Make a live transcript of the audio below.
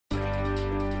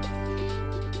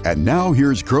And now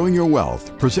here's Growing Your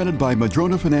Wealth, presented by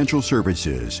Madrona Financial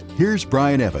Services. Here's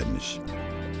Brian Evans.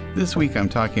 This week I'm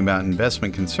talking about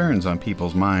investment concerns on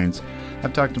people's minds.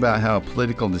 I've talked about how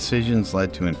political decisions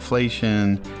led to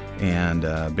inflation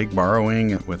and big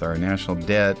borrowing with our national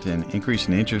debt and increase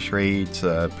in interest rates,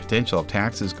 potential of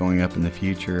taxes going up in the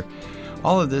future.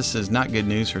 All of this is not good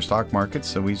news for stock markets,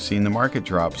 so we've seen the market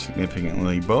drop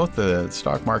significantly, both the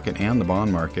stock market and the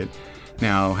bond market.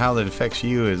 Now, how that affects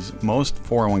you is most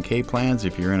 401k plans,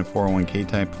 if you're in a 401k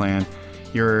type plan,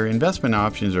 your investment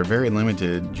options are very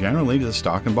limited generally to the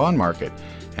stock and bond market,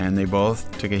 and they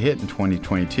both took a hit in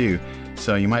 2022.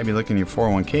 So you might be looking at your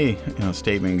 401k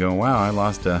statement and going, wow, I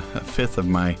lost a fifth of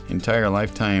my entire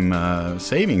lifetime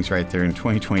savings right there in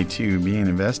 2022 being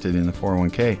invested in the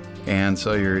 401k. And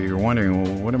so you're wondering,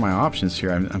 well, what are my options here?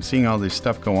 I'm seeing all this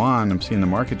stuff go on. I'm seeing the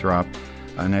market drop,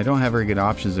 and I don't have very good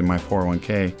options in my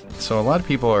 401k. So a lot of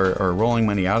people are rolling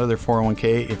money out of their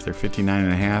 401k if they're 59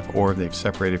 and a half or if they've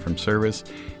separated from service,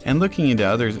 and looking into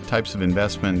other types of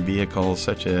investment vehicles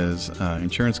such as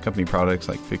insurance company products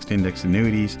like fixed index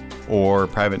annuities or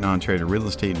private non-traded real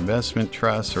estate investment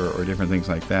trusts or different things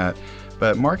like that.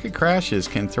 But market crashes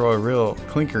can throw a real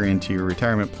clinker into your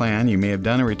retirement plan. You may have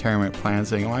done a retirement plan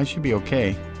saying, oh, I should be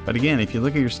okay. But again, if you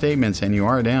look at your statements and you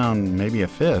are down maybe a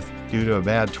fifth due to a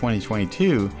bad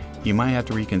 2022, you might have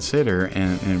to reconsider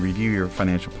and review your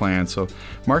financial plan. So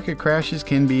market crashes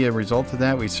can be a result of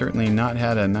that. We've certainly not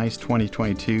had a nice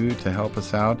 2022 to help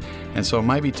us out. And so it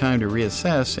might be time to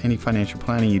reassess any financial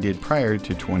planning you did prior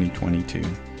to 2022.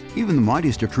 Even the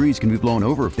mightiest of trees can be blown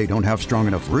over if they don't have strong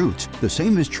enough roots. The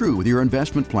same is true with your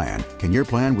investment plan. Can your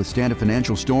plan withstand a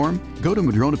financial storm? Go to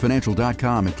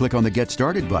MadronaFinancial.com and click on the Get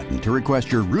Started button to request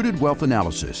your Rooted Wealth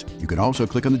Analysis. You can also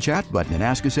click on the chat button and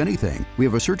ask us anything. We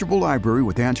have a searchable library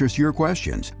with answers to your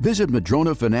questions. Visit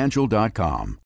MadronaFinancial.com.